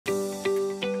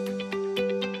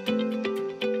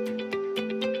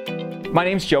My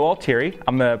name's Joe Altieri.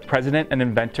 I'm the president and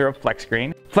inventor of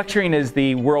FlexScreen. FlexScreen is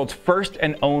the world's first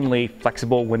and only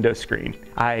flexible window screen.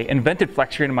 I invented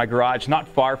FlexScreen in my garage not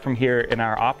far from here in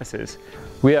our offices.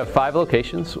 We have 5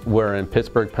 locations. We're in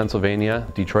Pittsburgh, Pennsylvania,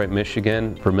 Detroit,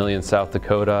 Michigan, Vermilion, South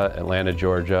Dakota, Atlanta,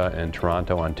 Georgia, and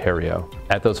Toronto, Ontario.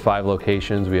 At those 5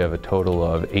 locations, we have a total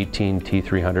of 18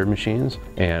 T300 machines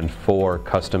and 4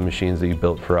 custom machines that you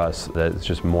built for us that is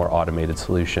just more automated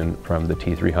solution from the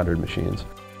T300 machines.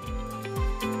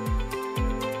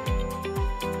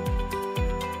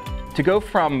 To go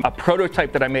from a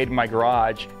prototype that I made in my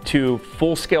garage to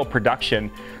full-scale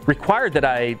production required that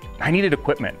I needed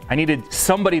equipment. I needed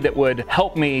somebody that would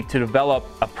help me to develop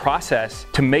a process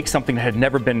to make something that had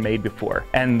never been made before.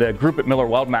 And the group at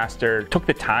Weldmaster took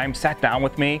the time, sat down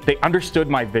with me, they understood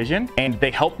my vision, and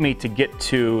they helped me to get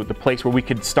to the place where we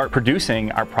could start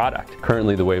producing our product.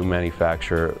 Currently, the way we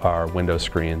manufacture our window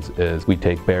screens is we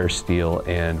take bare steel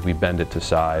and we bend it to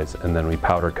size, and then we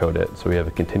powder coat it. So we have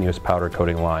a continuous powder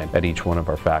coating line at each one of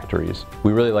our factories.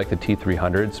 We really like the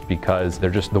T300s because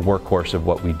they're just the workhorse of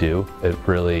what we do. It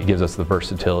really gives us the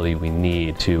versatility we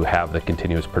need to have the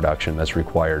continuous production that's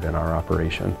required in our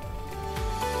operation.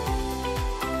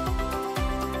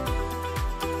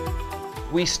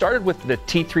 We started with the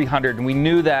T300 and we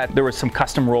knew that there was some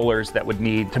custom rollers that would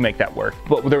need to make that work.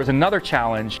 But there was another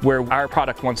challenge where our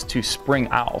product wants to spring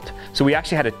out. So we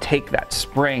actually had to take that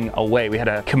spring away. We had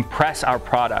to compress our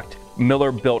product.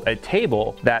 Miller built a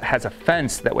table that has a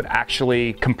fence that would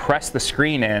actually compress the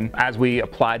screen in as we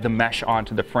applied the mesh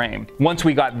onto the frame. Once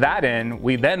we got that in,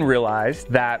 we then realized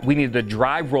that we needed a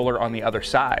drive roller on the other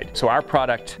side. So our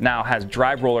product now has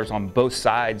drive rollers on both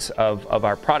sides of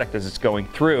our product as it's going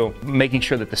through, making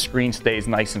sure that the screen stays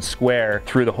nice and square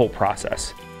through the whole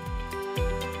process.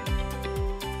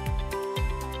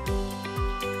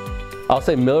 I'll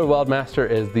say Miller Weldmaster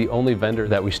is the only vendor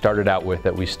that we started out with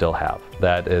that we still have.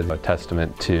 That is a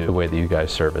testament to the way that you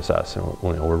guys service us, and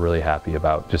we're really happy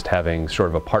about just having sort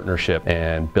of a partnership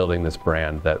and building this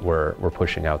brand that we're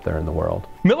pushing out there in the world.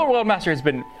 Miller Weldmaster has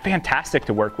been fantastic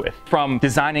to work with, from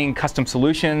designing custom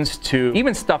solutions to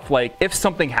even stuff like if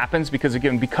something happens, because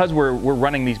we're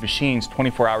running these machines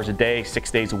 24 hours a day,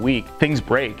 6 days a week, things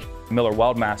break. Miller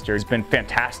Weldmaster has been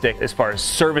fantastic as far as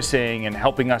servicing and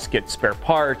helping us get spare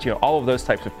parts, all of those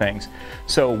types of things.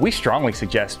 So we strongly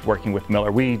suggest working with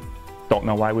Miller. We don't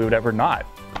know why we would ever not.